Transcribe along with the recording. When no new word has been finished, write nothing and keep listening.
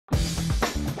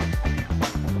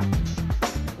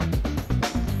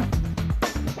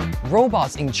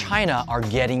Robots in China are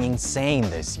getting insane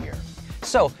this year.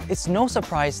 So it's no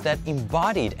surprise that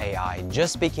embodied AI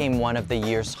just became one of the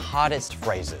year's hottest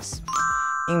phrases.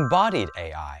 Embodied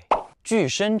AI, 具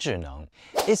身智能,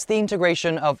 is the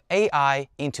integration of AI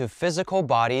into physical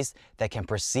bodies that can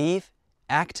perceive,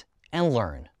 act, and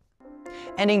learn.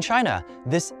 And in China,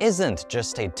 this isn't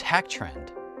just a tech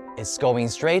trend. It's going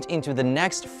straight into the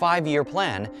next 5-year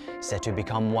plan, set to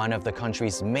become one of the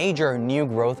country's major new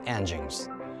growth engines.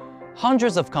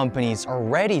 Hundreds of companies are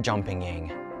already jumping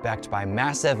in, backed by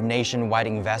massive nationwide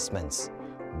investments.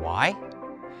 Why?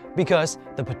 Because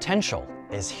the potential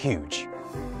is huge.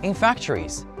 In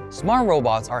factories, smart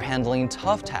robots are handling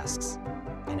tough tasks.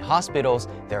 In hospitals,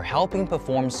 they're helping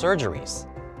perform surgeries.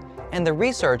 And the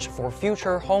research for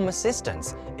future home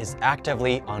assistants is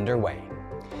actively underway.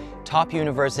 Top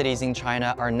universities in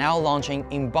China are now launching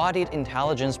embodied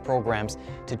intelligence programs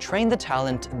to train the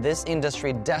talent this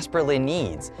industry desperately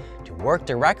needs to work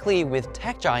directly with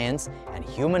tech giants and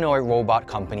humanoid robot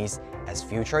companies as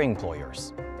future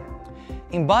employers.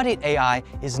 Embodied AI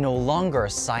is no longer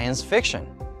science fiction,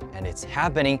 and it's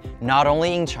happening not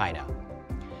only in China.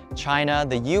 China,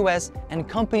 the US, and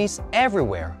companies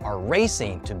everywhere are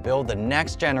racing to build the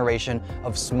next generation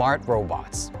of smart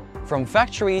robots. From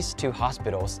factories to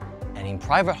hospitals, and in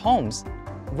private homes,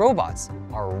 robots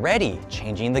are already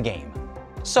changing the game.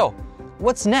 So,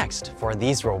 what's next for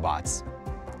these robots?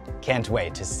 Can't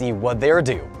wait to see what they'll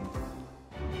do.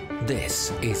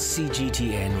 This is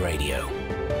CGTN Radio.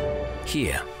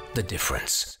 Hear the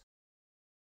difference.